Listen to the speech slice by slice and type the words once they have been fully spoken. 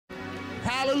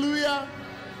Hallelujah.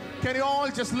 Can you all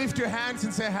just lift your hands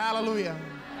and say hallelujah?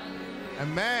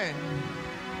 Amen.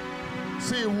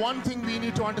 See, one thing we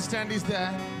need to understand is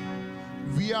that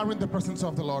we are in the presence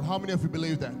of the Lord. How many of you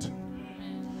believe that?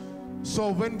 So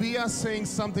when we are saying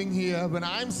something here, when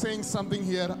I'm saying something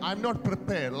here, I'm not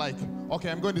prepared. Like, okay,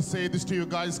 I'm going to say this to you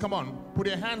guys. Come on, put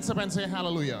your hands up and say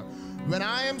hallelujah. When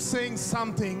I am saying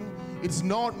something, it's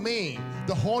not me.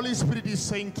 The Holy Spirit is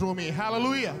saying through me.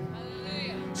 Hallelujah.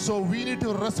 Hallelujah. So we need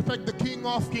to respect the King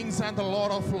of Kings and the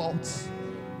Lord of Lords.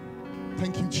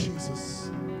 Thank you, Jesus.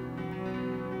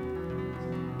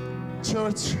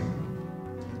 Church,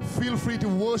 feel free to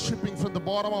worshiping from the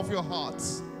bottom of your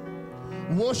hearts.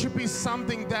 Worship is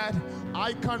something that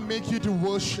I can't make you to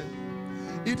worship.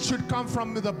 It should come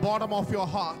from the bottom of your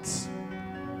hearts.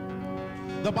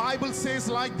 The Bible says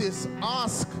like this: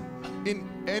 ask in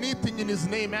anything in His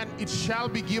name and it shall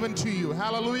be given to you.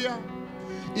 Hallelujah.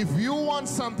 If you want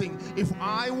something, if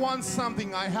I want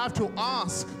something, I have to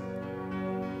ask.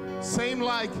 Same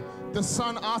like the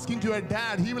son asking to a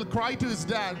dad. He will cry to his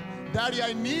dad, Daddy,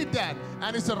 I need that.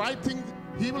 And it's the right thing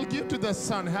he will give to the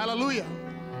son. Hallelujah.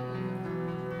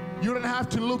 You don't have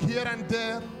to look here and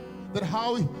there that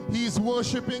how he is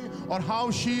worshiping or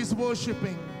how she is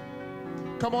worshiping.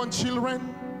 Come on,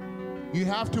 children. You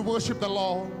have to worship the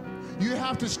Lord. You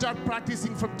have to start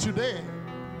practicing from today.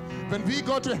 When we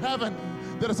go to heaven,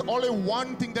 there is only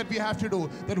one thing that we have to do,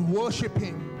 that worship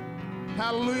Him.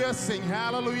 Hallelujah, sing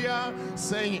hallelujah,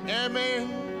 saying amen.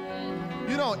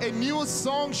 You know, a new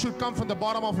song should come from the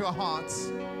bottom of your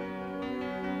hearts.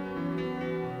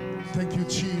 Thank you,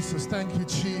 Jesus. Thank you,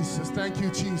 Jesus. Thank you,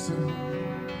 Jesus.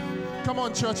 Come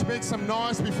on, church, make some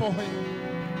noise before Him.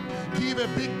 Give a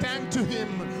big thank to Him.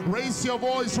 Raise your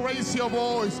voice, raise your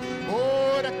voice.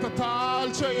 Oh,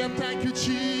 and thank you,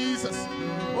 Jesus.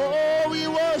 Oh, we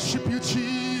worship you,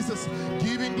 Jesus.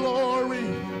 Giving glory,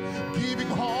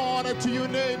 giving honor to your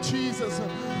name, Jesus.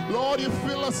 Lord, you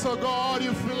fill us, oh God.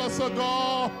 You fill us, oh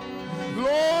God.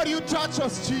 Lord, you touch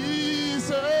us,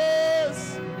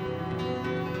 Jesus.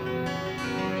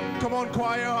 Come on,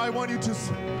 choir, I want you to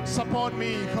support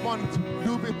me. Come on,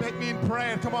 make me in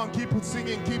prayer. Come on, keep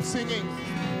singing, keep singing.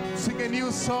 Sing a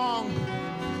new song.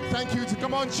 Thank you.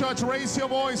 Come on, church, raise your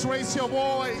voice, raise your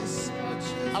voice.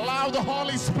 Allow the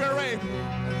Holy Spirit.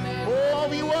 Oh,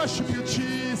 we worship you,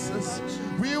 Jesus.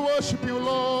 We worship you,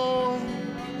 Lord.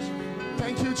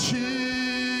 Thank you,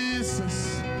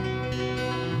 Jesus.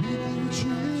 Thank you,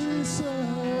 Jesus.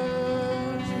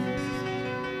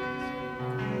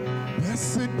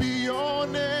 Blessed be your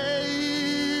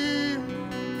name.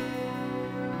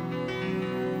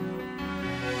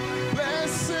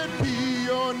 Blessed be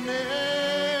your name.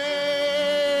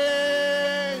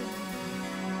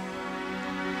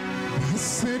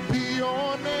 Blessed be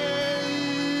your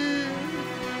name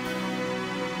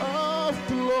of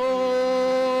the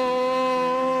Lord.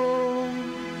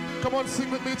 Come on, sing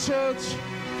with me, church.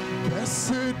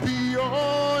 Blessed be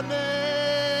your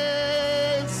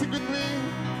name. Sing with me.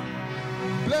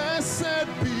 Blessed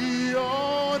be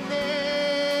your name.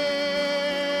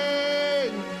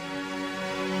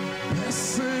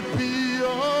 Blessed be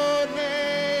your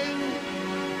name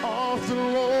of the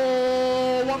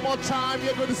Lord. One more time,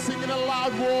 you're going to sing in a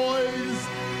loud voice.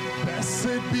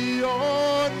 Blessed be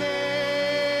your name.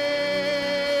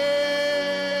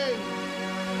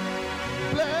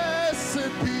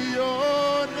 Blessed be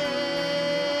your name.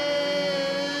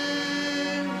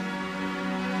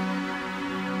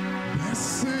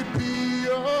 Blessed be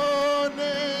your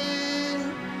name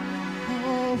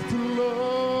of the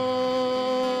Lord.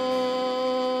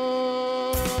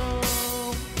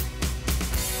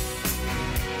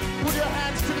 Put your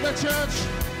hands together, church.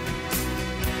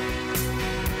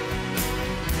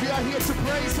 We are here to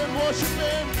praise and worship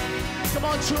Him. Come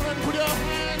on, children, put your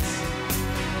hands.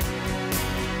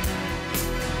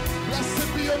 Blessed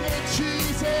be your name,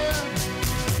 Jesus.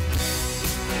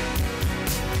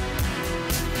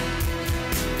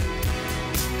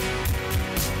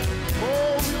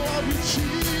 Oh, we love you,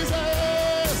 Jesus.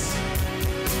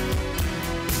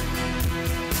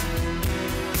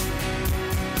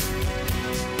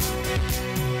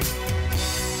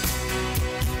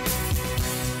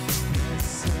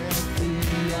 Blessed be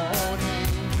your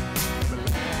name, the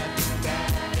land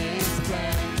that is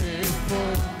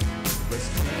plentiful, the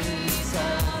streets of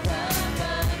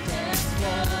abundance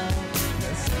flow.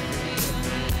 Blessed be your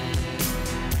name.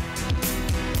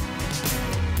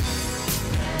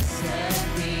 Blessed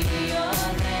be your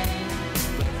name.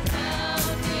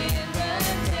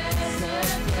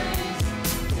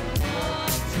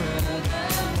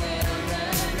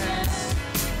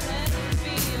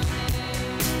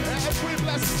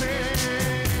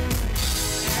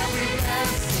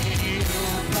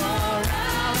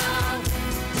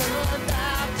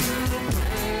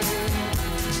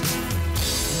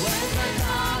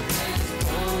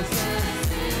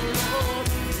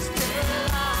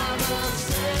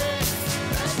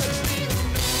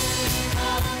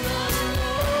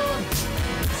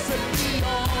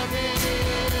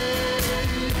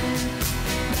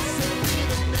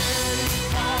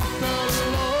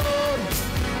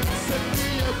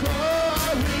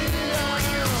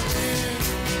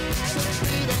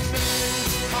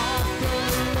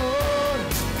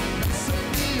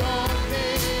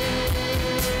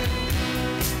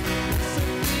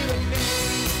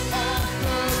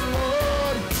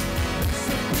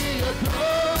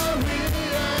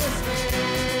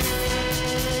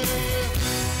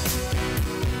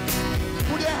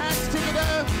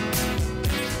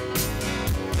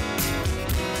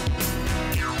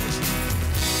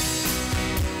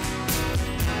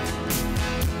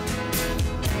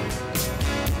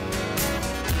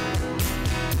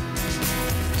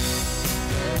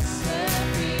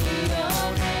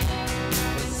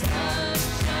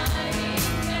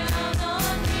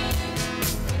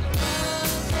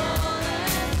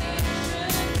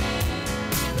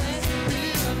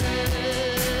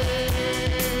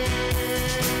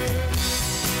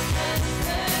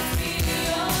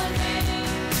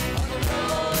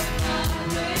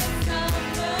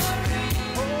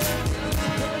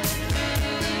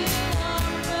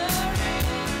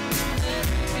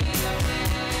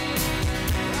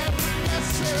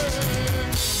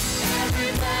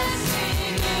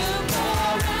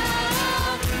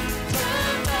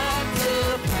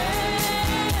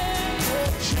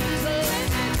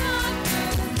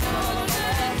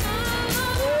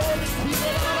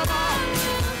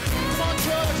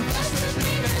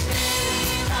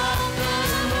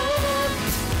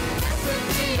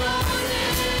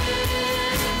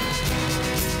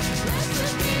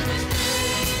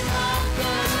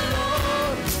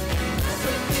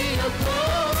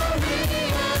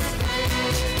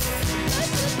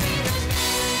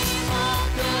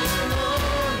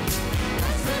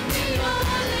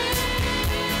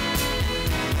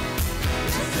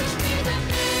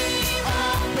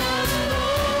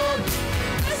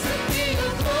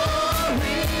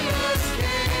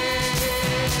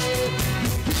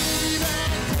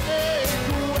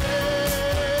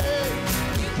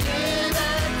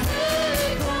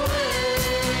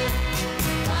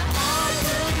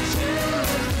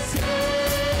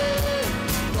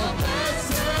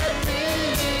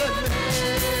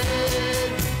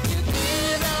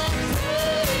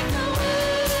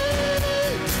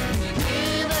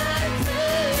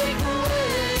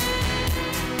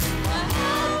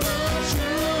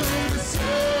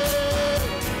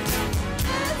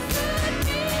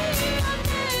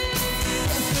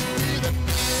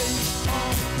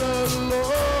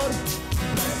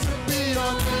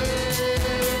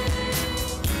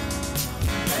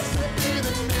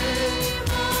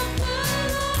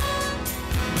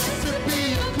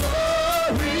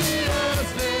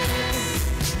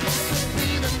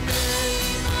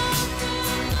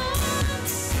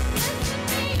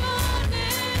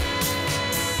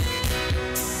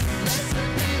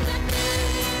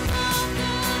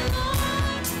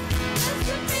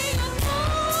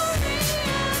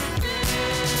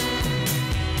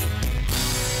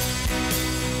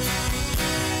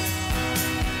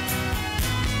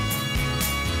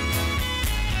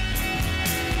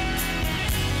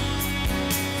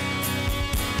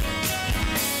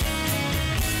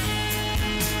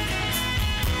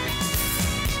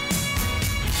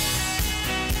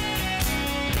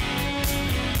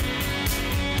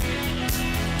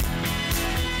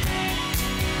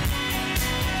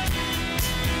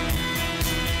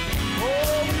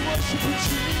 worship you,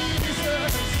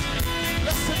 Jesus.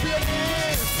 Blessed be your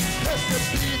name.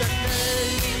 Blessed be the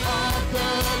name of the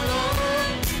Lord.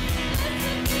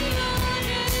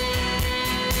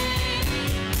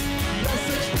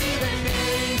 Blessed be the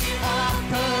name of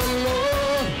the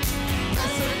Lord.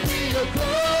 Blessed be your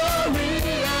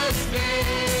glorious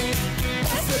name.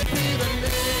 Blessed be the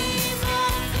name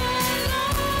of the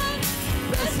Lord.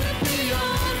 Blessed be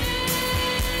your name.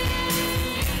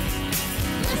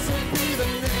 Blessed be the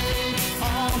name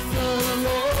of the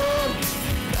Lord.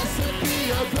 Blessed be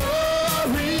your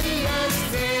glorious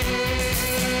name.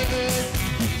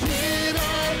 You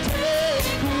cannot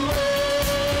take away.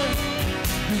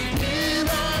 You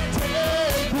cannot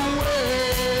take away.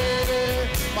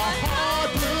 My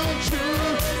heart will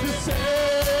choose to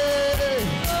say,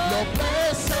 Lord,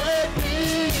 blessed be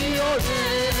your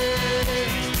name.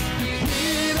 You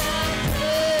cannot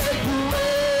take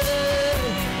away.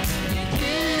 You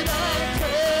cannot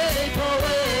take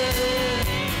away.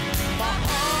 My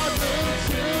heart will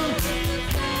choose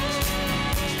to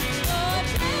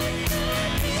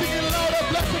sing it louder.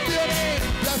 Blessed be your name.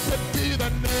 Blessed be the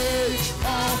name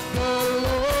of the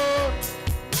Lord.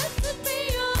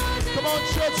 Come on,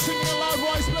 church, sing in a loud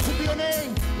voice. Blessed be your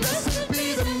name. Blessed be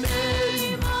the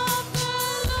name.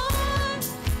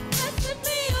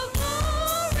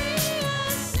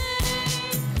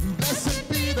 Blessed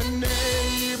be the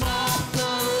name of the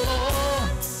Lord.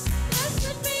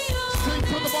 Sing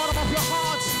from the bottom of your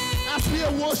hearts as we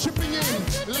are worshiping Him.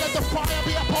 Let the fire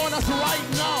be upon us right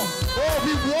now. Oh,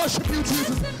 we worship you,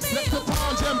 Jesus. Let the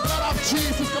power and blood of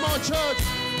Jesus. Come on, church.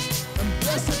 And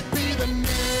blessed be the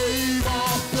name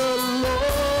of the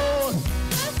Lord.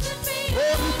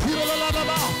 Oh, Rikira la la la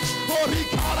la. Oh,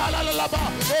 Rikara la la la la.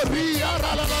 Oh,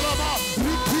 Riara la la la la.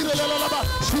 Rikira la la la la.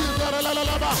 Shira la la la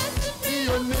la la. Be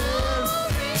your name.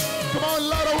 Come on,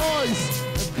 louder voice.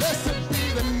 And blessed be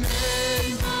the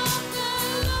name.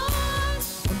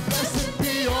 And blessed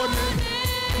be your name.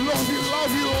 Lord, we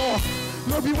love you, Lord.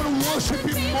 Lord, we want to worship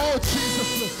you more, Jesus.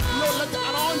 Lord, let the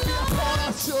anointing be upon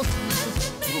us, Jesus.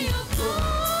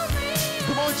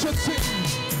 Come on, church, sing.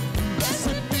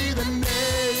 Blessed be the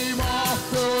name of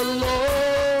the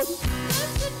Lord.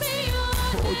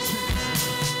 Oh, Jesus.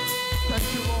 Thank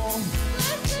you, Lord.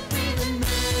 Blessed be the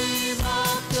name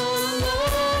of the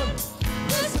Lord.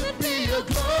 Blessed be your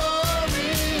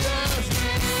glorious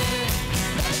name.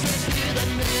 Blessed be the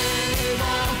name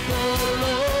of the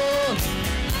Lord.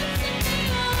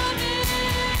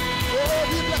 Oh,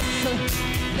 be blessed.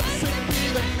 Blessed be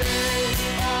the name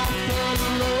of the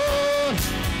Lord.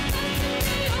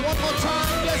 One more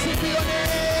time, blessed be your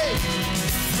name.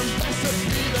 And blessed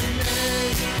be the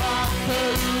name of the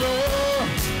Lord.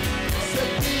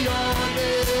 Blessed be your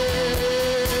name.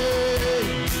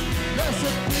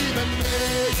 Blessed be the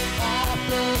name of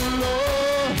the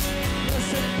Lord.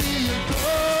 Blessed be your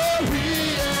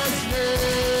glorious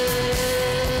name.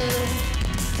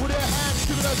 Put your hands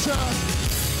together, church.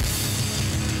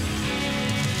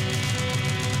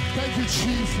 Thank you,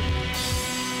 Jesus.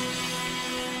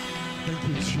 Thank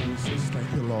you, Jesus. Thank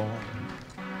you, Lord.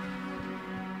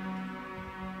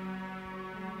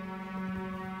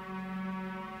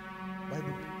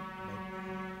 Bible.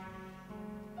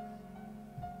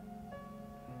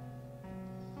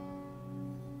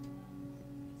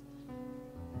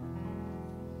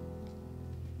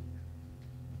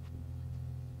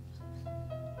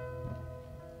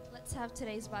 Let's have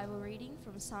today's Bible reading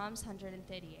from Psalms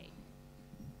 138.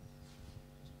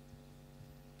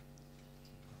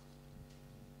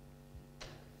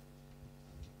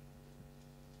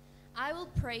 I will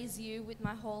praise you with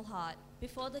my whole heart.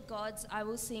 Before the gods, I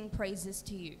will sing praises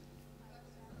to you.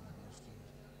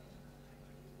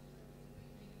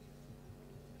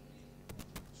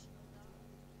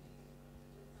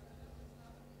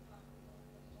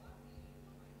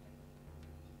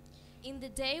 In the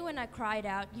day when I cried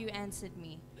out, you answered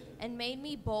me, and made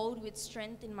me bold with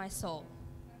strength in my soul.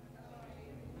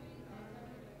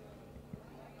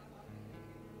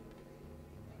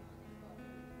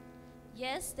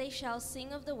 Yes, they shall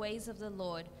sing of the ways of the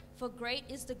Lord, for great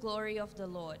is the glory of the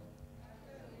Lord.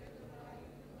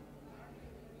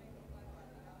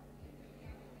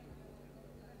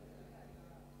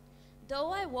 Though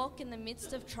I walk in the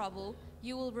midst of trouble,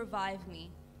 you will revive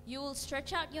me. You will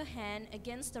stretch out your hand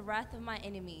against the wrath of my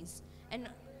enemies, and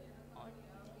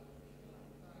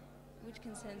which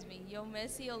concerns me. Your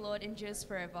mercy, O Lord, endures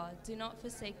forever. Do not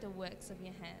forsake the works of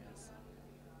your hands.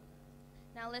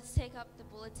 Now let's take up the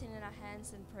bulletin in our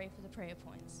hands and pray for the prayer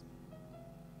points.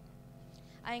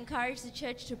 I encourage the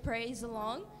church to praise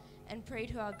along and pray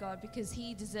to our God because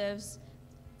He deserves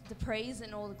the praise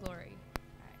and all the glory.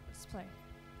 All right, let's pray.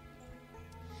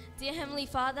 Dear Heavenly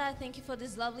Father, I thank you for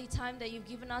this lovely time that you've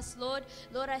given us, Lord.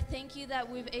 Lord, I thank you that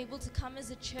we're able to come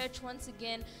as a church once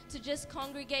again to just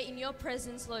congregate in your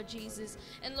presence, Lord Jesus.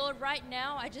 And Lord, right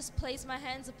now, I just place my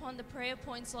hands upon the prayer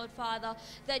points, Lord Father,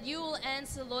 that you will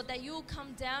answer, Lord, that you will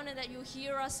come down and that you'll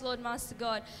hear us, Lord Master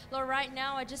God. Lord, right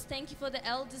now, I just thank you for the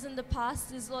elders and the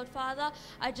pastors, Lord Father.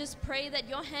 I just pray that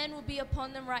your hand will be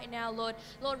upon them right now, Lord.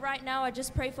 Lord, right now, I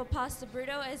just pray for Pastor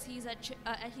Brito as he's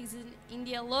he's in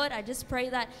India, Lord. I just pray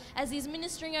that as he's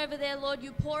ministering over there, Lord,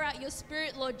 you pour out your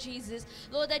spirit, Lord Jesus.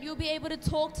 Lord, that you'll be able to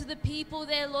talk to the people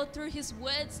there, Lord, through his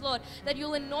words, Lord. That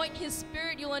you'll anoint his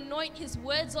spirit, you'll anoint his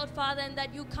words, Lord Father, and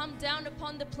that you'll come down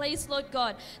upon the place, Lord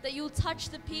God. That you'll touch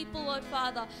the people, Lord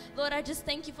Father. Lord, I just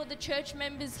thank you for the church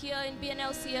members here in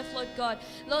BNLCF, Lord God.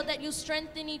 Lord, that you'll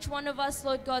strengthen each one of us,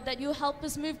 Lord God. That you'll help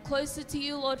us move closer to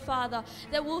you, Lord Father.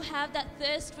 That we'll have that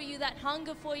thirst for you, that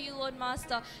hunger for you, Lord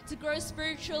Master, to grow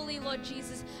spiritually, Lord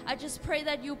Jesus. I just pray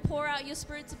that you pour out your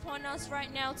spirits upon us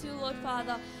right now too, Lord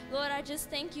Father. Lord, I just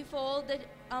thank you for all the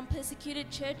persecuted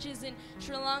churches in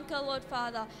Sri Lanka, Lord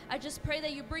Father. I just pray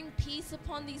that you bring peace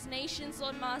upon these nations,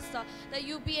 Lord Master, that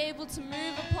you'll be able to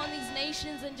move upon these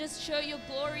nations and just show your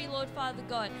glory, Lord Father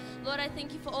God. Lord, I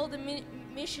thank you for all the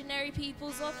missionary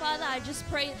peoples, Lord Father. I just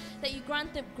pray that you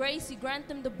grant them grace, you grant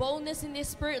them the boldness in their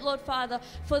spirit, Lord Father,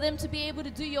 for them to be able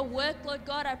to do your work, Lord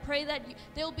God. I pray that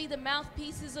they'll be the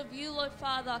mouthpieces of you, Lord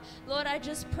Father. Lord, I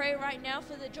just pray right now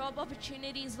for the job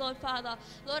opportunities, Lord Father.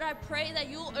 Lord, I pray that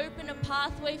you'll open a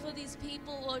pathway for these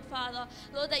people, Lord Father.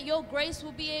 Lord, that your grace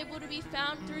will be able to be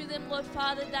found through them, Lord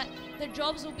Father, that the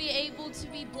jobs will be able to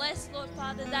be blessed, Lord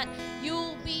Father, that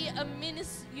you'll be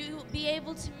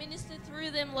able to minister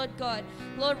through them, Lord God.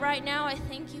 Lord, right now I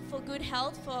thank you for good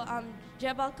health for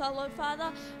Jabalka, Lord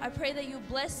Father. I pray that you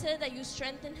bless her, that you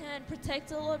strengthen her and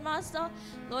protect her, Lord Master.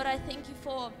 Lord, I thank you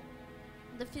for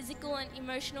the physical and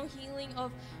emotional healing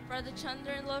of Brother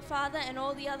Chandran, Lord Father, and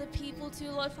all the other people too,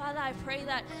 Lord Father. I pray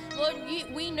that, Lord,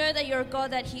 we know that you're a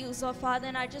God that heals, Lord Father,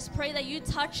 and I just pray that you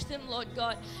touch them, Lord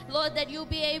God. Lord, that you'll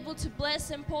be able to bless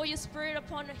and pour your spirit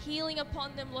upon healing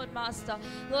upon them, Lord Master.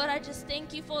 Lord, I just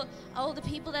thank you for all the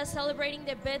people that are celebrating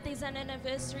their birthdays and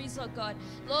anniversaries, Lord God.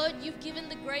 Lord, you've given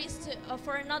the grace to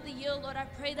for another year, Lord. I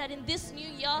pray that in this new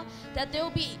year that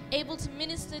they'll be able to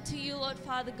minister to you, Lord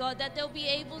Father God, that they'll be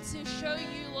able to show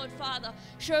you, Lord Father,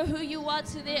 show who you are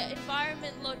to their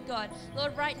environment, Lord God.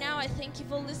 Lord, right now I thank you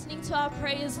for listening to our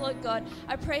prayers, Lord God.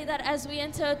 I pray that as we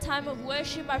enter a time of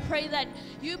worship, I pray that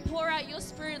you pour out your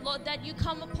spirit, Lord, that you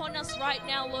come upon us right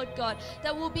now, Lord God,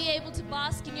 that we'll be able to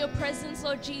bask in your presence,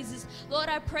 Lord Jesus. Lord,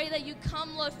 I pray that you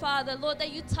come, Lord Father, Lord,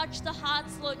 that you touch the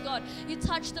hearts, Lord God, you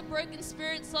touch the broken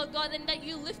spirits, Lord God, and that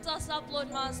you lift us up, Lord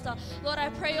Master. Lord, I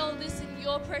pray all this in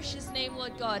your precious name,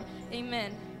 Lord God.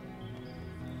 Amen.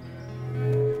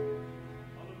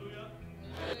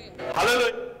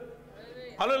 Hallelujah.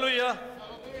 Hallelujah.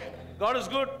 God is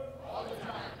good.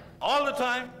 All the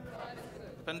time.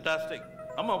 Fantastic.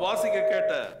 Amma வாசிக்க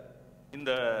கேட்ட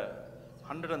இந்த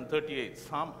 138,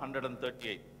 Psalm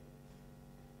 138.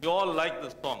 You all like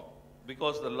this song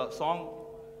because the song,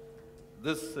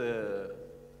 this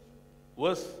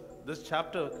verse, this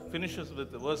chapter finishes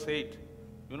with verse 8.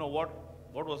 You know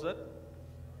what was that?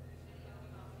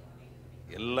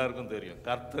 எல்லாருக்கும் தெரியும்.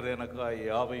 கர்த்தர் எனக்காய்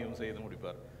யாவையும் செய்து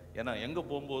முடிப்பார். ஏன்னா எங்க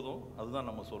போகும்போதும் அதுதான்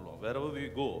நம்ம சொல்லுவோம். Wherever we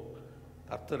go,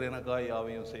 கர்த்தர் எனக்காய்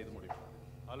யாவையும் செய்து முடிப்பார்.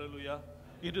 Hallelujah.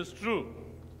 It is true.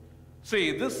 See,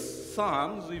 this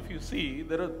Psalms, if you see,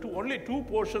 there are only two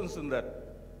portions in that.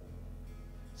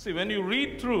 See, when you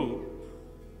read through,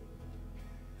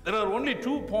 there are only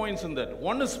 2 points in that.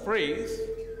 One is praise.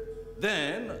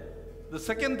 Then the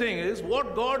second thing is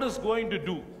what God is going to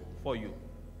do for you.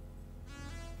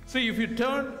 See, if you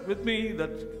turn with me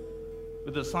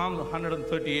with the Psalm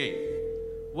 138,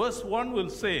 verse 1 will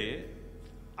say,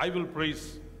 I will praise.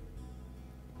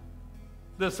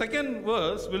 The second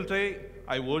verse will say,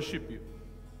 I worship you.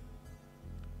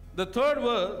 The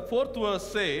fourth verse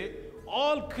say,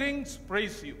 all kings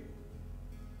praise you.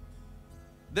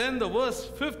 Then the verse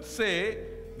 5th say,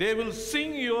 they will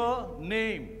sing your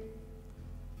name.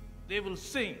 They will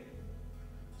sing.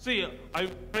 See, I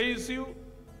praise you.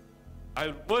 I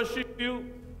worship you.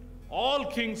 All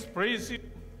kings praise you.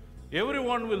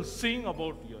 Everyone will sing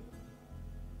about you.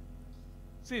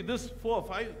 See, this 4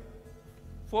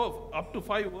 up to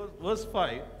 5 verse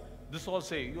 5, this all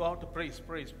say you have to praise,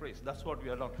 praise, praise. That's what we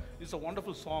are done. It's a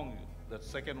wonderful song, that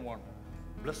second one.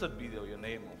 Blessed be your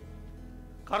name.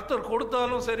 கர்த்தர்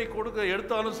கொடுத்தாலும் சரி கொடுக்க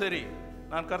எடுத்தாலும் சரி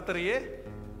நான் கர்த்தரையே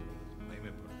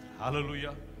மகிமைப்படுத்துறேன்.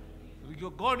 Hallelujah.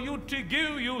 God, you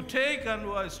give, you take,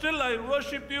 and still I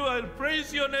worship you, I'll praise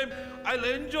your name, I'll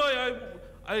enjoy,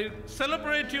 I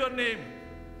celebrate your name.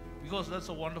 because that's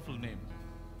a wonderful name.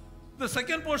 The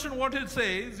second portion, what it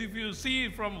says, if you see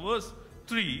from verse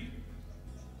 3,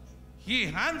 He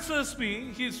answers me,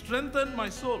 He strengthened my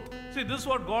soul. See, this is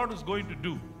what God is going to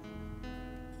do.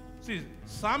 See,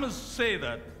 psalmists say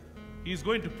that He is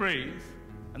going to praise,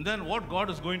 and then what God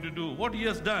is going to do, what He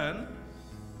has done,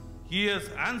 He has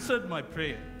answered my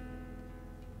prayer.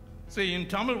 See, in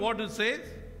Tamil, what it says,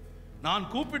 நான்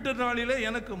கூப்பிட்ட நாளிலே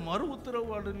எனக்கு மறு உத்தரவு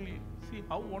அருளி. See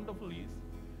how wonderful He is.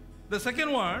 The second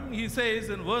one, He says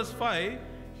in verse 5,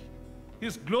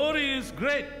 His glory is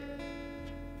great.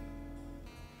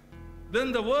 Then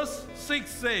the verse 6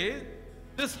 says,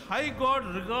 this high God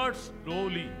regards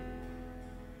lowly.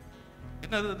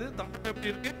 என்னது தமிழ் எப்படி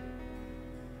இருக்கு?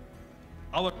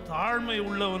 அவர் தாழ்மை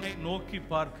உள்ளவனை நோக்கி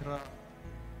பார்க்கிறார்.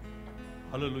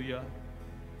 Hallelujah.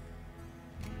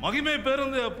 மகிமை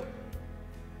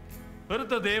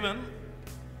பெருத்த தேவன்,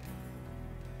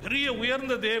 பெரிய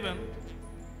உயர்ந்த தேவன்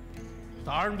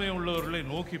தாழ்மை உள்ளவர்களை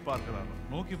நோக்கி பார்க்கிறார்.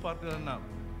 நோக்கி பார்க்கிறார்னா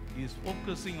he is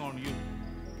focusing on you.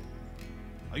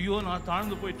 ஐயோ நான்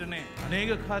தாழ்ந்து போயிட்டேனே, அநேக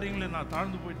காரியங்களை நான்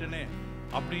தாழ்ந்து போயிட்டேனே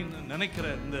அப்படின்னு நினைக்கிற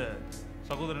இந்த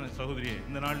சகோதரனை சகோதரியை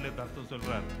இந்த நாளில் கர்த்தர்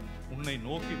சொல்றார், உன்னை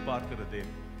நோக்கி பார்க்கிற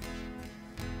தேவன்.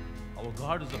 Our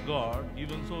God is a God,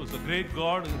 even so is a great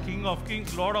God, the King of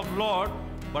kings, Lord of lords,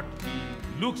 but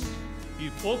He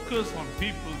focuses on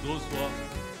people, those who are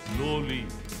lowly.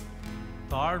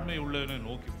 தாழ்மை உள்ளவனை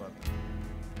நோக்கி பார்க்கிறார்.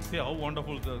 See how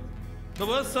wonderful it is. The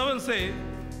verse 7 says,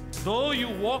 though you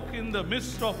walk in the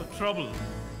midst of a trouble.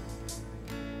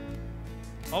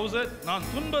 How is it? நான்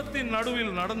துன்பத்தின்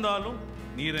நடுவில் நடந்தாலும்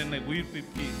நீர் என்னை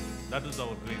உயிர்ப்பிப்பீர். That is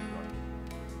our great God.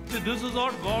 See, this is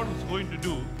what God is going to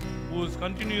do, who is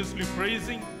continuously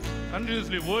praising,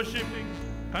 continuously worshiping,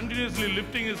 continuously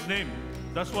lifting His name.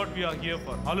 That's what we are here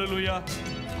for. Hallelujah.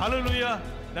 Hallelujah.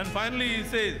 Then finally He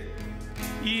says,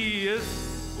 He is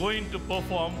going to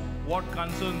perform what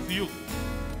concerns you.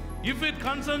 If it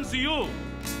concerns you,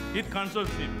 it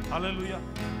concerns Him. Hallelujah.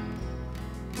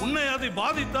 உன்னை அதை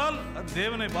பாதித்தால் அது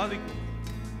தேவனை பாதிக்கும்.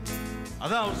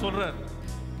 அதான் அவர் சொல்றார்,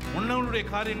 உன்னுடைய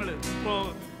காரியங்களை இப்போ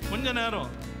கொஞ்ச நேரம்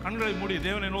கண்களை மூடி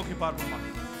தேவனை நோக்கி பார்ப்போமா?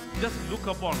 Just look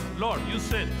upon Lord. You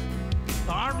said,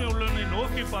 தாழ்மை உள்ளவனை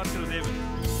நோக்கி பார்க்கிற தேவன்,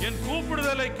 என்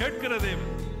கூப்பிடுதலை கேட்கிற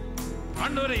தேவன்,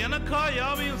 ஆண்டவரே எனக்காக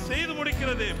யாவையும் செய்து முடிக்கிற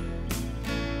தேவன்.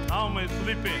 நான் உம்மை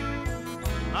துதிப்பேன்,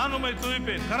 நான் உம்மை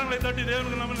துதிப்பேன். கரங்களை தட்டி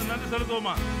தேவனுக்கு நம்ம நன்றி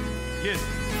செலுத்துவோமா? Yes,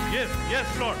 yes, yes,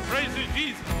 Lord. Praise you,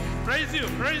 Jesus. Praise you,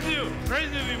 praise you,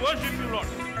 praise you. We worship you, Lord.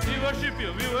 We worship you,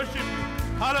 we worship you.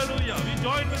 Hallelujah. We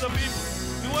join with the people.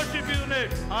 We worship you,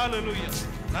 name. Hallelujah.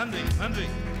 Nandri, Nandri.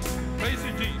 Praise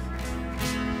you, Jesus.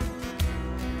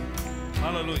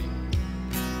 Hallelujah.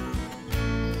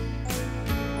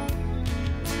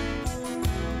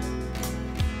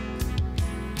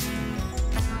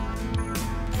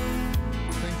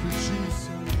 Thank you, Jesus.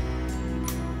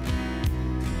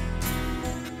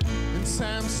 In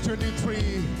Psalms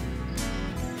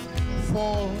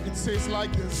 23:4, it says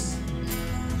like this,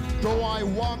 though I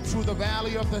walk through the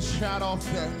valley of the shadow of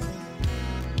death,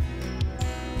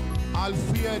 I'll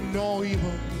fear no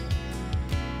evil,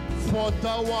 for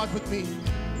thou art with me.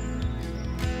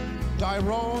 Thy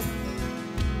rod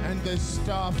and thy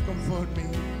staff comfort me.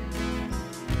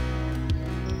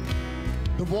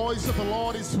 The voice of the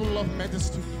Lord is full of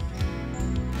majesty.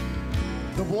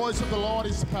 The voice of the Lord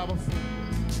is powerful.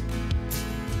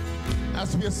 As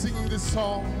we are singing this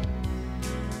song,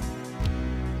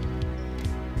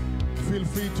 feel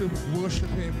free to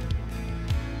worship Him.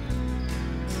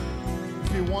 If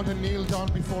you want to kneel down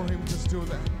before Him, just do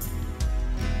that.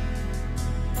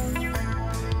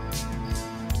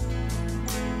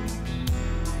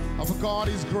 Our God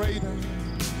is greater.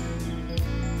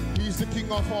 He is the King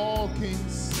of all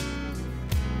kings.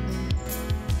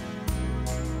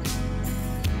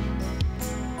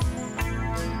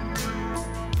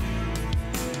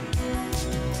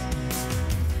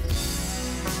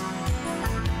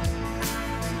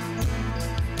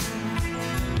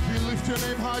 We lift your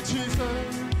name high, Jesus.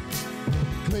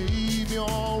 Claim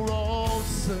your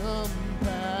awesome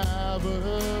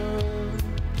power.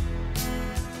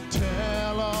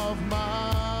 Tell of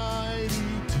mighty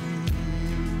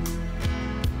deeds.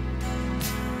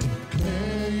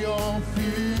 Declare your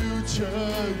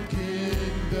future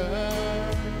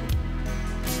kingdom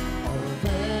of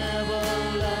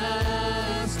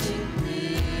everlasting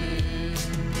peace.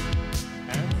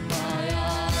 And my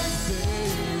eyes they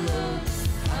look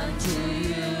unto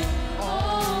you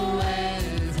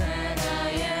always, and I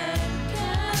am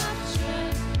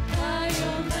captured by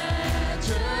your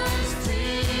majesty.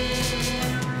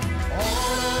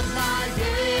 All of my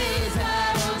days I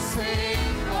will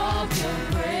sing of your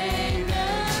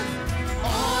greatness.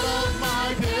 All of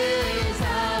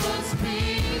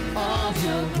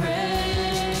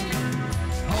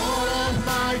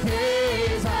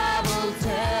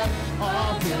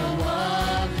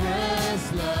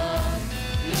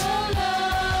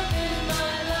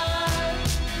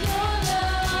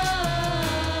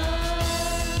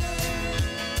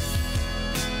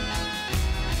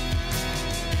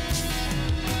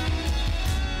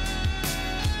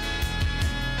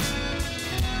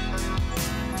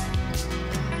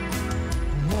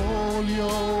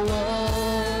your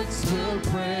works will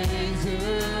praise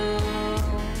you.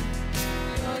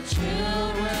 Your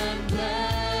children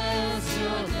bless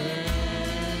your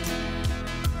name.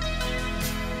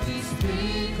 We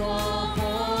speak of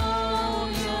all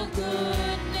your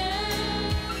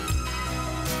goodness.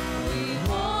 We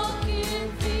walk in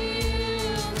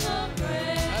fields of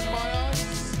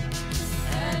praise.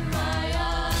 And my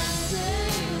eyes,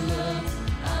 they look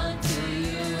unto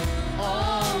you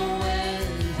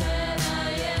always, and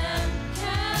I am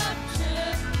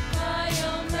captured by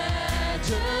your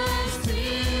majesty.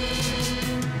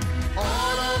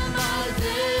 All of my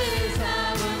days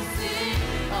I will sing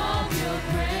of your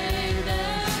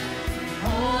greatness.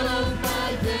 All of my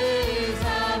days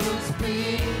I will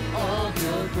speak of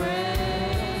your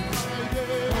grace.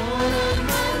 All of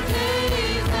my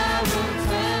days I will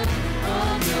tell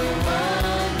of your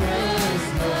wondrous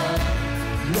love.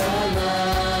 Your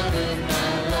love in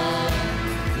my life.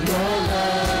 Your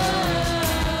love.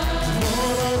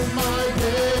 All of my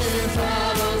days I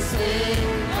will sing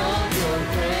of your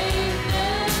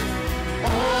greatness.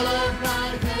 All of my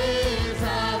days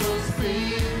I will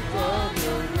speak of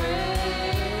your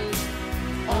grace.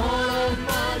 All of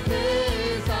my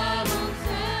days I will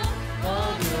tell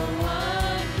of your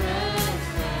wondrous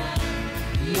love.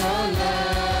 Your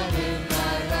love in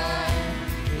my life.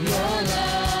 Your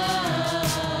love.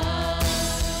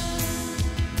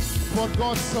 For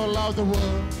God so loved the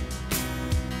world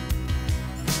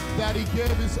that he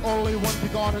gave his only one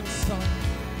begotten Son,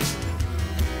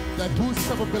 that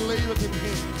whosoever believeth in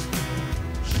him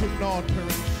should not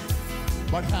perish,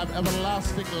 but have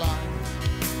everlasting life.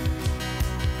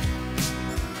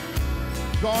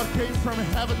 God came from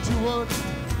heaven to earth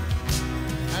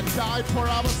and died for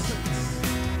our sins,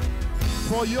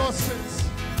 for your sins.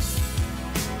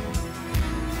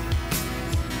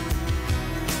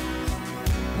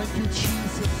 Thank you,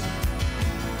 Jesus.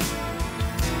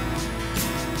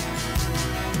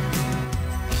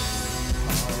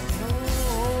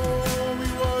 Oh, we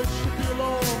worship you,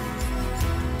 Lord.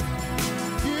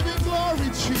 Giving glory,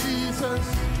 Jesus.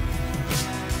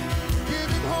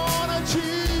 Giving honor,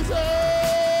 Jesus.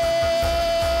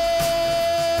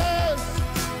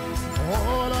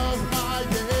 All of my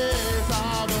days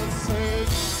I will sing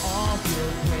of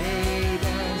your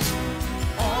greatness.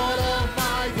 All of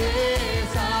my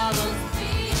days I will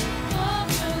speak of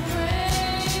your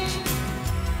grace.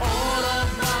 All of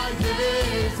my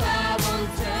days I will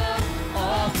tell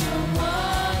of your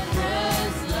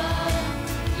wondrous love.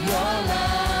 Your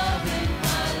love in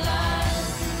my life.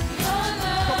 Your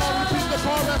love. Come on, repeat the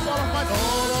chorus.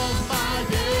 All of my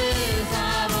days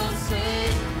I will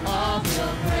sing of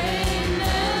your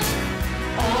greatness.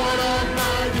 All of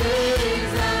my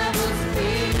days I will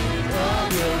speak of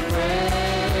your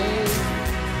grace.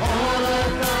 All of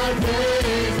my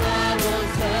days I will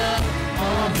tell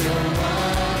of your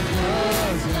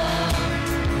wondrous love.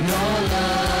 Your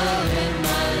love in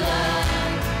my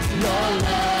life. Your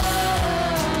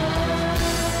love.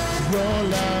 Your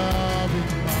love in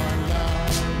my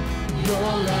life.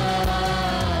 Your love.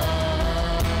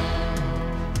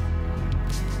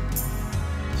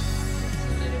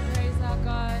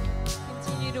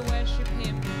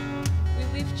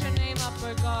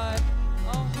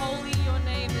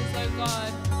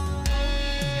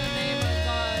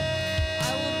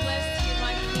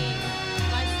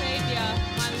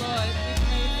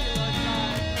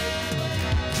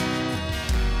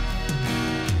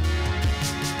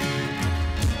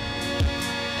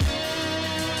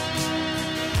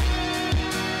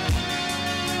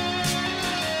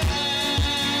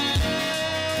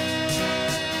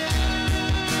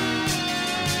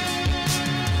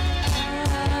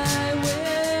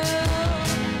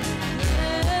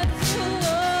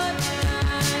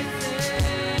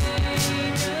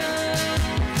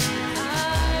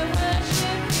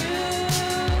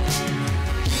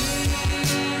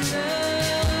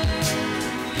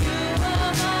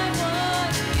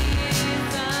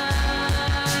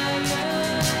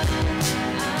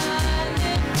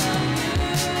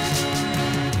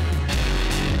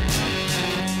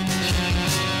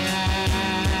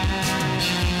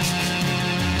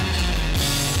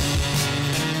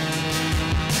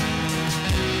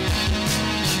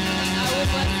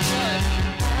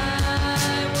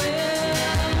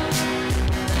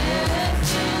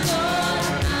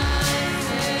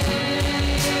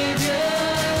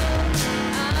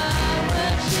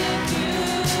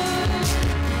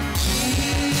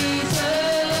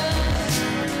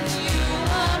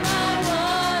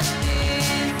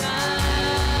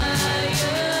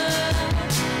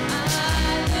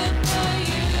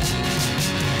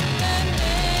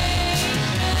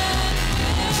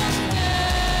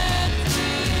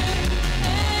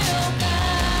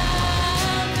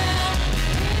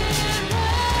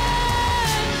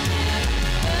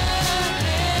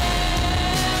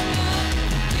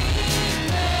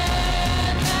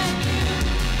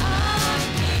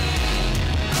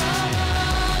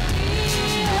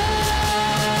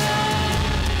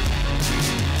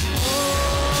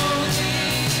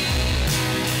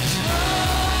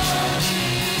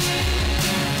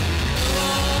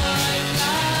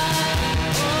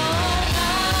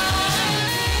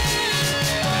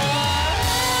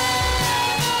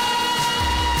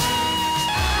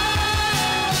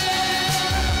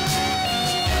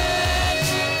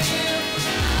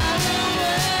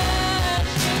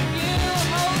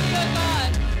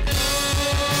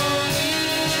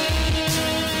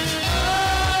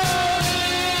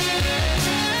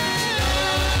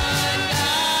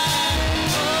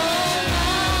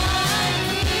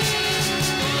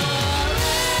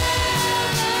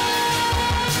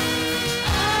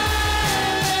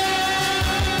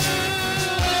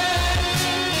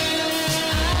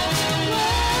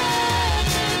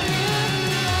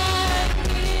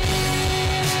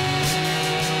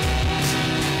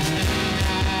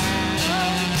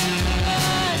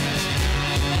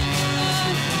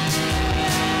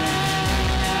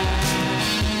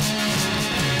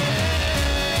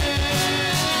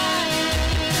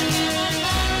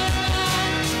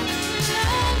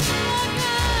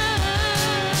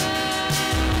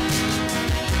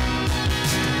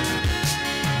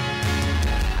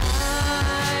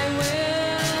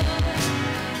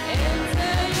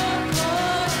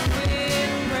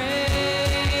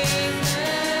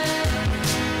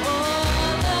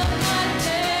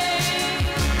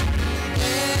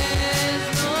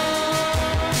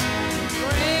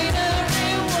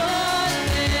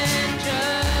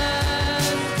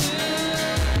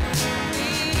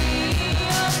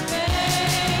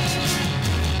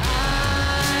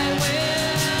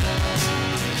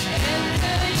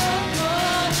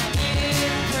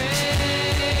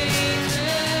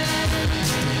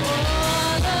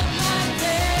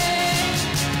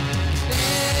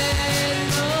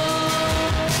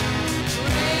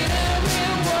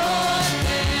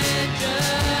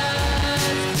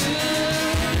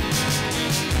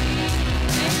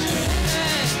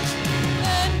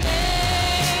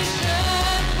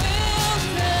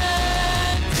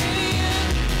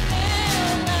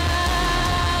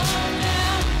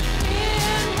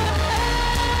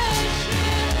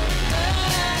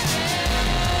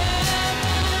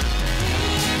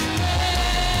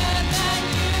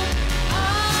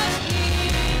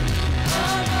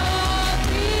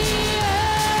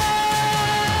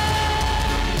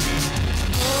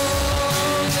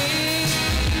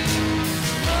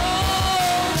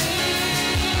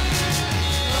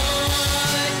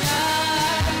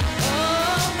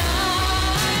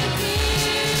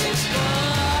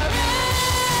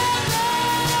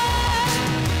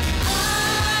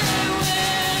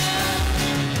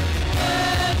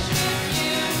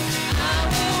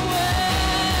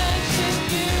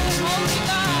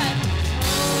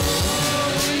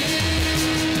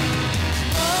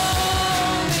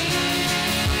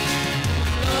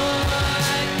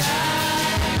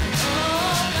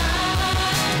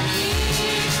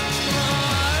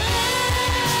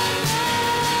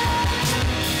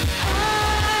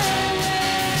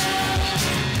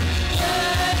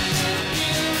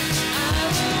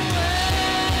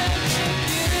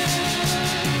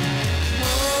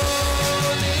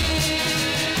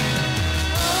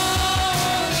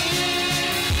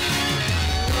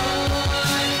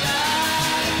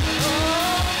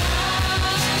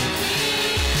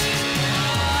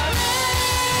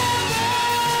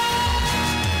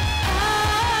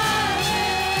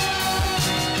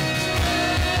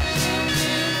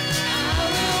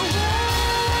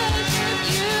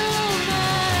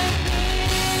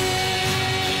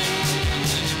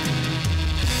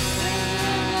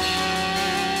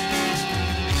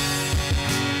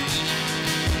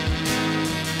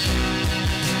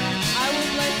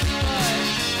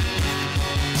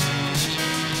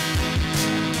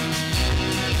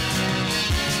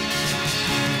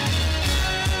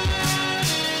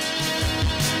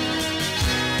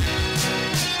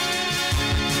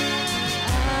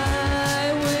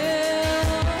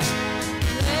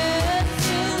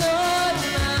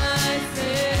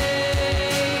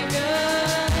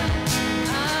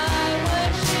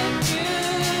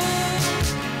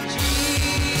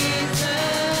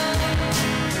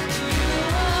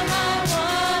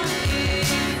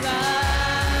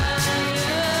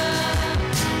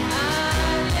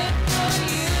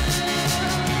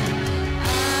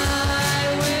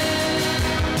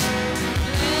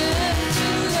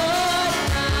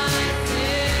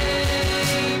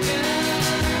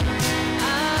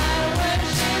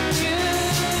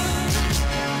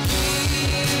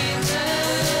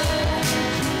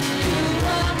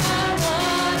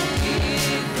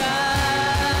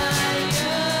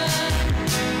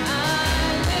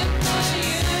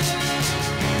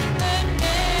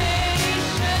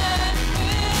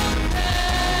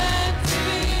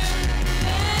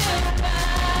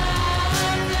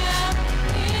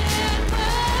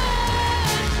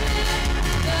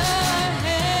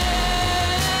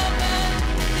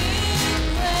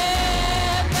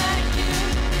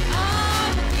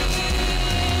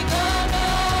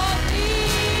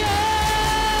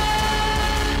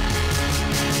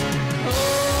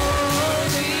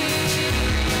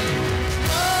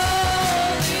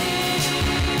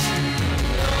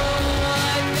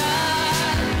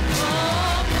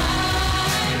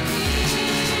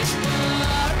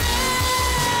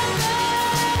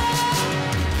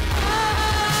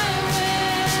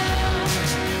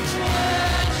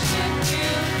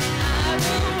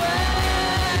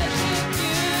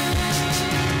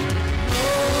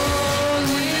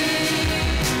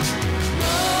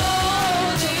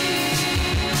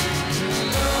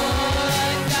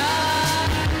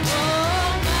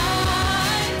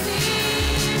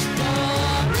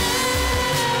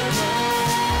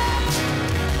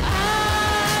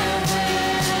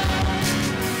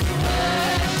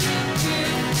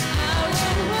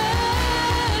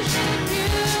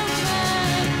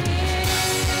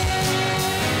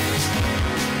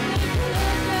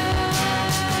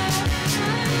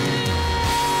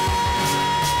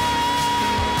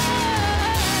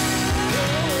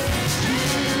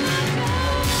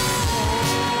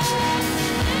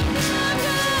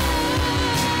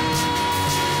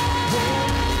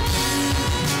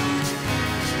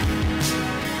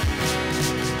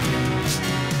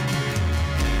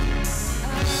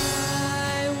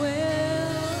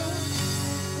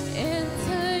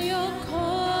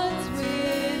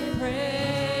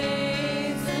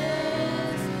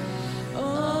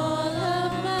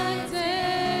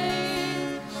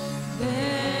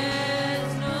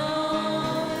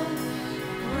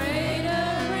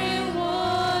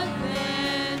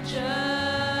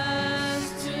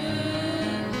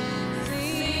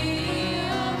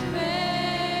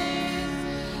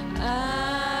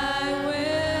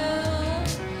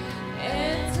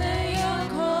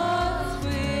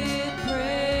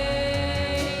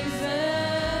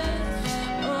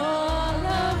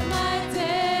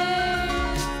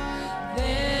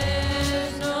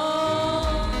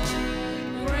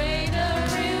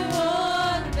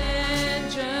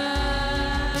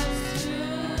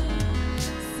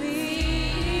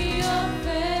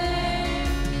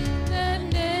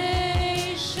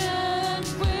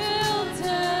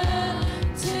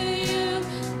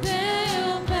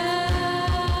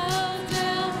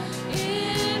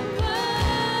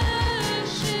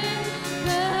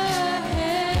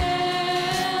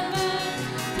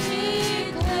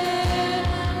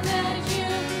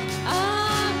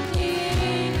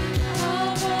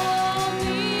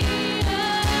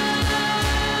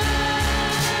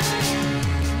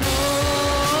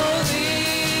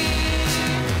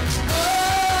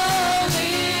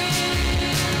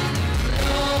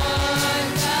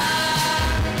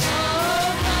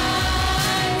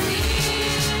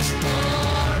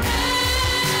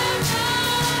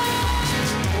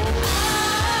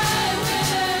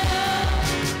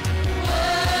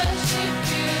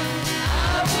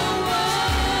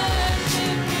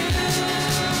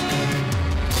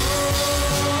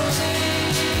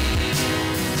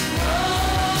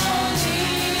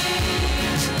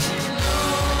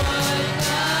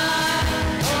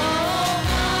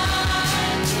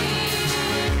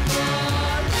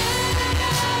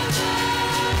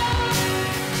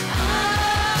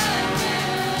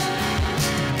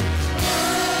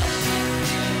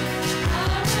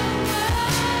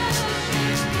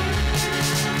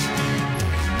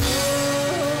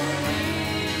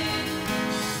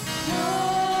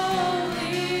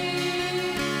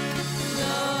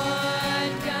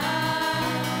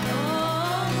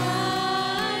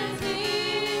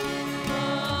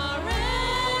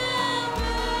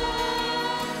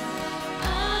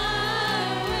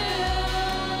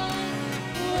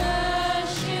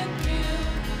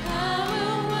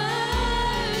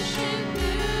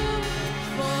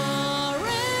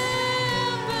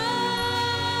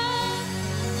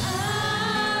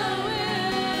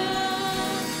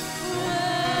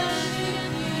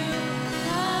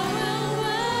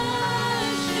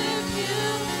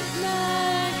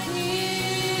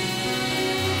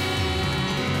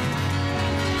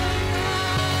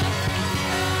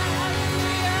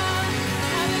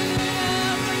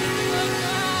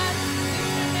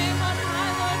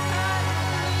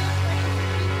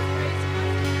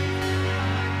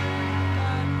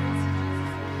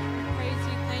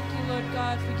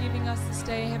 for giving us this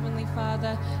day, Heavenly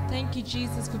Father. Thank you,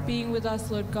 Jesus, for being with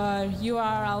us, Lord God. You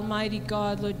are Almighty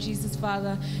God, Lord Jesus,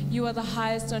 Father. You are the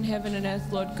highest on heaven and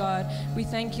earth, Lord God. We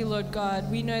thank you, Lord God.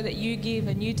 We know that you give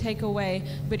and you take away,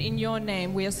 but in your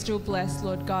name we are still blessed,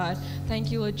 Lord God.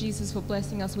 Thank you, Lord Jesus, for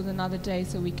blessing us with another day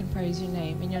so we can praise your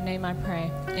name. In your name I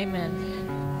pray. Amen.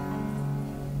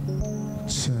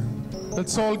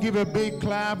 Let's all give a big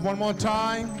clap one more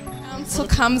time. Counsel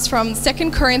comes from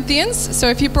 2 Corinthians. So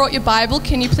if you brought your Bible,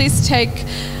 can you please turn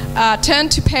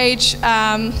to page 2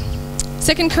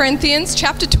 Corinthians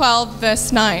chapter 12,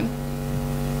 verse 9.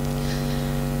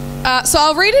 So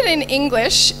I'll read it in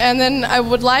English, and then I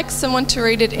would like someone to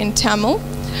read it in Tamil.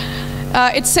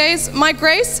 It says, "My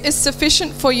grace is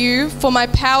sufficient for you, for my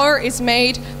power is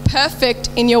made perfect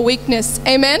in your weakness."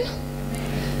 Amen?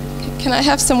 Can I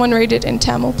have someone read it in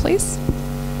Tamil, please?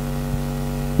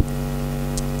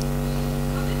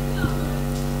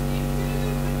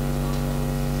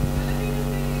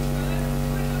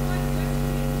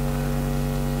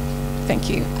 Thank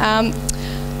you.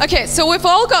 Okay, so we've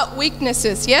all got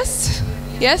weaknesses, yes?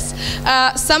 Yes?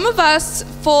 Some of us,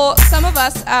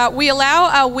 we allow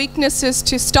our weaknesses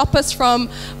to stop us from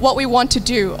what we want to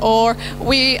do, or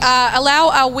we allow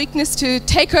our weakness to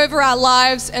take over our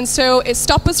lives, and so it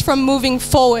stops us from moving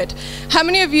forward. How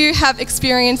many of you have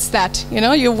experienced that? You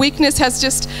know, your weakness has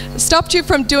just stopped you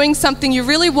from doing something you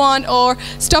really want, or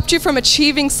stopped you from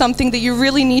achieving something that you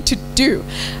really need to do.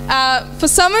 For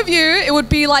some of you, it would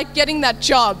be like getting that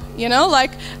job, you know,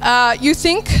 like you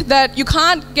think that you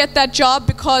can't get that job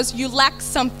because you lack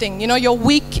something, you know, you're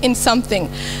weak in something.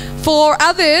 For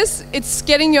others, it's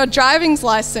getting your driver's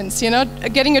license, you know,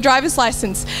 getting your driver's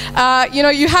license. You know,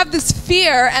 you have this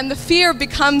fear, and the fear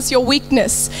becomes your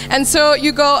weakness. And so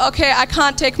you go, okay, I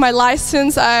can't take my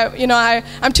license.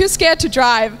 I'm too scared to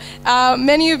drive.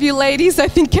 Many of you ladies, I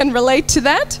think, can relate to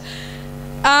that.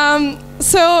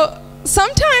 So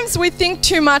sometimes we think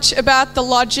too much about the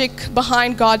logic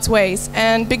behind God's ways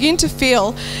and begin to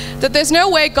feel that there's no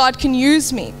way God can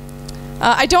use me.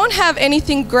 I don't have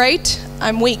anything great,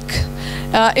 I'm weak.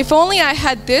 If only I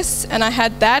had this and I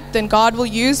had that, then God will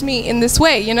use me in this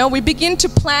way. You know, we begin to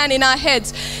plan in our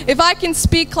heads. If I can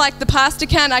speak like the pastor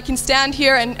can, I can stand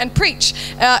here and preach.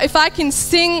 If I can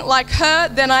sing like her,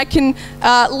 then I can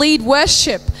lead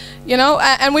worship. You know,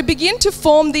 and we begin to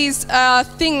form these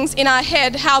things in our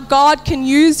head, how God can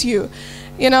use you,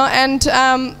 you know, and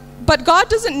but God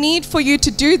doesn't need for you to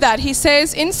do that. He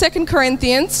says in 2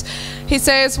 Corinthians, he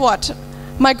says what?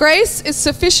 My grace is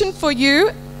sufficient for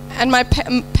you, and my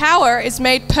power is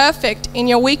made perfect in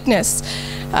your weakness.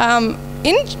 When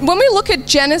we look at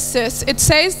Genesis, it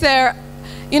says there,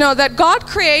 you know, that God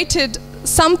created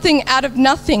something out of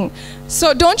nothing.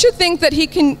 So don't you think that he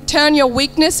can turn your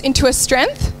weakness into a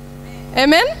strength?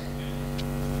 Amen?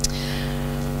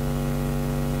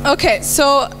 Okay,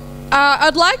 so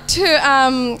I'd like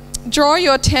to draw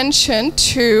your attention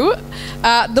to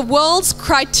the world's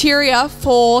criteria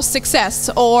for success,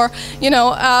 or, you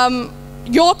know,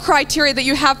 your criteria that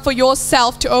you have for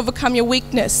yourself to overcome your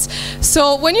weakness.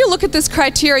 So when you look at this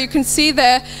criteria, you can see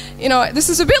there, you know, this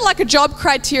is a bit like a job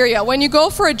criteria. When you go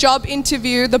for a job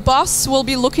interview, the boss will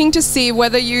be looking to see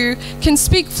whether you can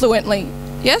speak fluently.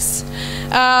 Yes?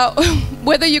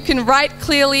 Whether you can write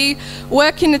clearly,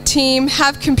 work in a team,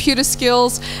 have computer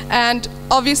skills, and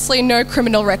obviously no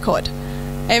criminal record.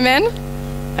 Amen?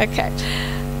 Okay.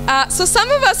 So some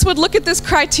of us would look at this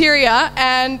criteria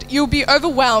and you'll be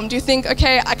overwhelmed. You think,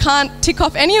 okay, I can't tick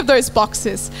off any of those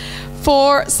boxes.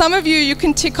 For some of you, you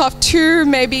can tick off 2,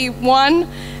 maybe 1.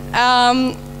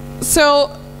 So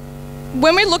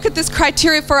when we look at this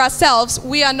criteria for ourselves,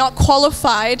 we are not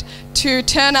qualified to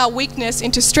turn our weakness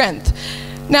into strength.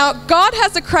 Now, God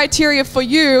has a criteria for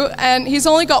you, and he's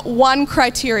only got one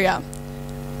criteria.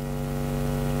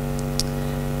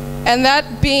 And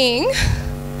that being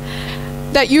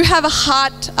that you have a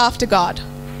heart after God,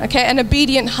 okay, an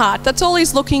obedient heart. That's all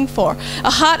he's looking for, a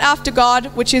heart after God,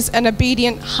 which is an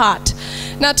obedient heart.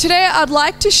 Now today I'd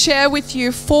like to share with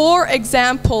you 4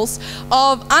 examples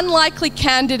of unlikely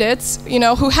candidates, you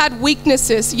know, who had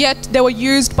weaknesses, yet they were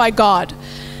used by God.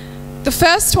 The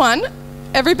first one,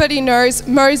 everybody knows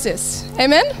Moses.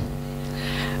 Amen?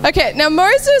 Okay, now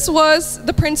Moses was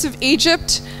the prince of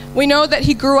Egypt. We know that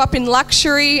he grew up in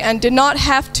luxury and did not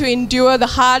have to endure the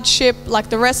hardship like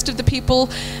the rest of the people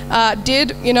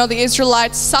did. You know, the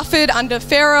Israelites suffered under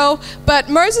Pharaoh, but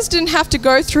Moses didn't have to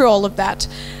go through all of that.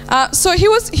 So he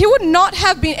would not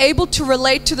have been able to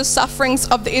relate to the sufferings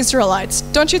of the Israelites,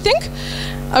 don't you think?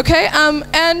 Okay,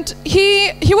 and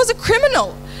he was a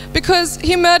criminal because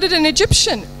he murdered an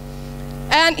Egyptian.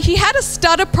 And he had a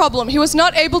stutter problem. He was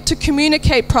not able to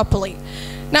communicate properly.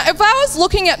 Now, if I was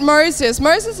looking at Moses,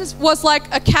 was like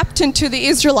a captain to the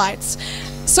Israelites.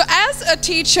 So as a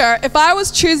teacher, if I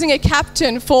was choosing a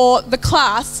captain for the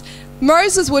class,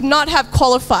 Moses would not have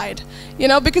qualified,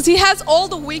 because he has all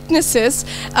the weaknesses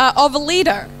of a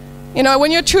leader.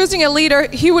 When you're choosing a leader,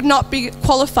 he would not be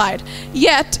qualified.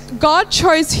 Yet, God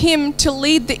chose him to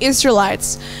lead the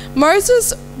Israelites.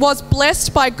 Moses was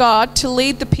blessed by God to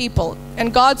lead the people,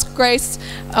 and God's grace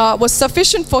was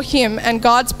sufficient for him, and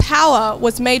God's power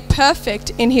was made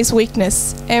perfect in his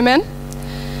weakness. Amen?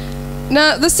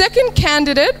 Now, the second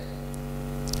candidate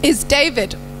is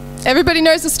David. Everybody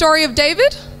knows the story of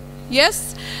David?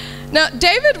 Yes? Now,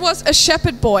 David was a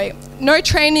shepherd boy, no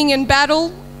training in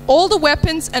battle. All the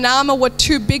weapons and armor were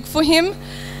too big for him.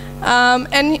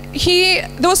 And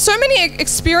there were so many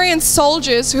experienced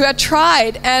soldiers who had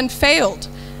tried and failed.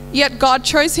 Yet God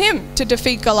chose him to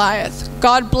defeat Goliath.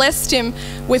 God blessed him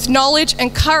with knowledge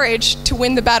and courage to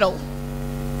win the battle.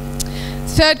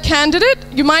 Third candidate,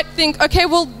 you might think, okay,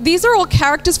 well, these are all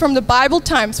characters from the Bible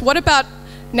times. What about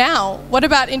now? What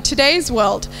about in today's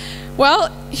world?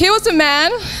 Well, here was a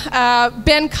man,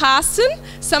 Ben Carson.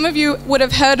 Some of you would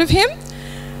have heard of him.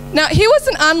 Now, he was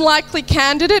an unlikely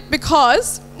candidate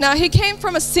because, now, he came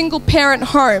from a single-parent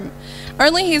home.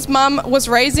 Only his mum was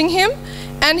raising him,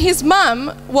 and his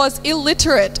mum was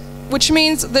illiterate, which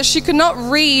means that she could not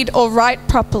read or write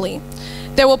properly.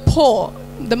 They were poor.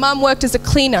 The mum worked as a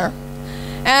cleaner.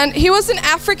 And he was an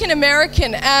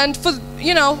African-American, and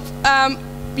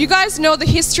you guys know the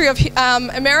history of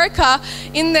America.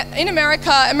 In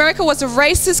America, America was a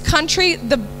racist country.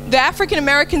 The African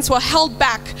Americans were held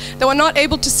back. They were not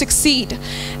able to succeed.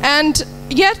 And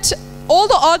yet, all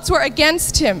the odds were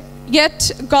against him.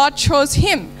 Yet, God chose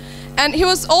him. And he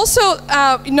was also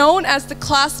known as the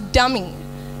class dummy,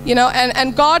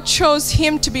 and God chose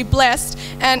him to be blessed,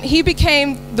 and he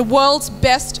became the world's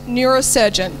best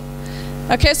neurosurgeon.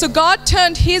 Okay, so God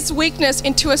turned his weakness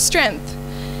into a strength.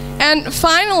 And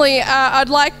finally, I'd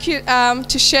like you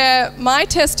to share my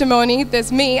testimony.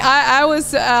 There's me. God's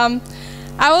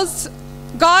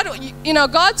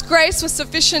grace was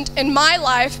sufficient in my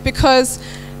life because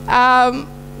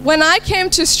when I came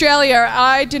to Australia,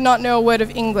 I did not know a word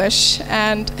of English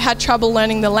and had trouble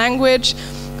learning the language.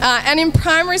 And in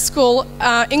primary school,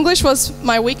 English was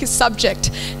my weakest subject.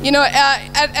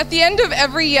 At the end of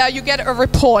every year, you get a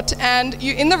report. And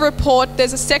in the report,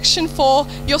 there's a section for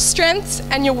your strengths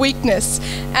and your weakness.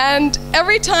 And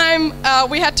every time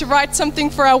we had to write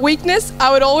something for our weakness, I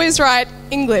would always write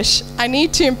English. I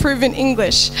need to improve in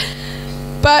English.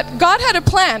 But God had a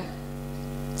plan.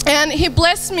 And he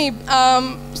blessed me,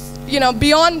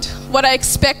 beyond what I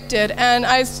expected. And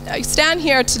I stand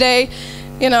here today,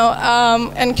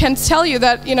 and can tell you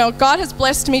that, God has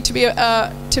blessed me to be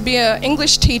an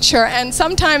English teacher. And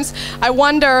sometimes I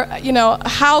wonder,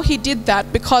 how he did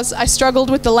that, because I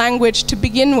struggled with the language to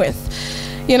begin with,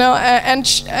 he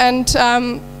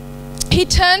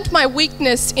turned my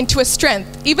weakness into a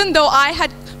strength. Even though I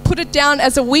had put it down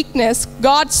as a weakness,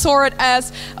 God saw it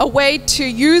as a way to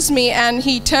use me, and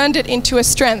he turned it into a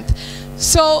strength.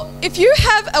 So if you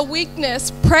have a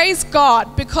weakness, praise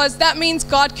God, because that means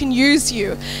God can use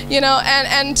you,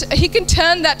 and he can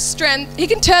turn that strength, he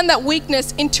can turn that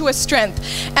weakness into a strength.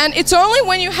 And it's only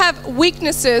when you have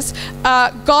weaknesses,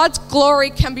 God's glory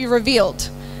can be revealed,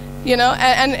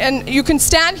 and you can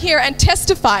stand here and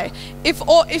testify. If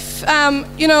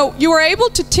you were able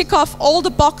to tick off all the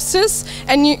boxes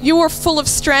and you were full of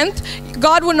strength,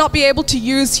 God would not be able to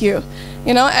use you,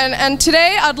 and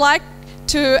today I'd like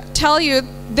to tell you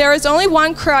there is only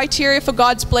one criteria for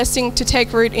God's blessing to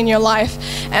take root in your life,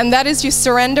 and that is you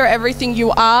surrender everything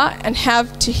you are and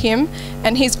have to him,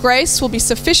 and his grace will be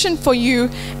sufficient for you,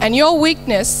 and your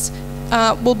weakness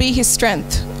will be his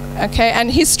strength, okay? And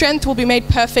his strength will be made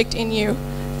perfect in you.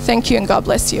 Thank you, and God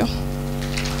bless you.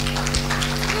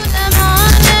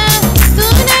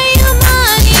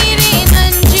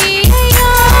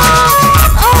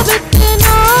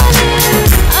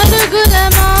 good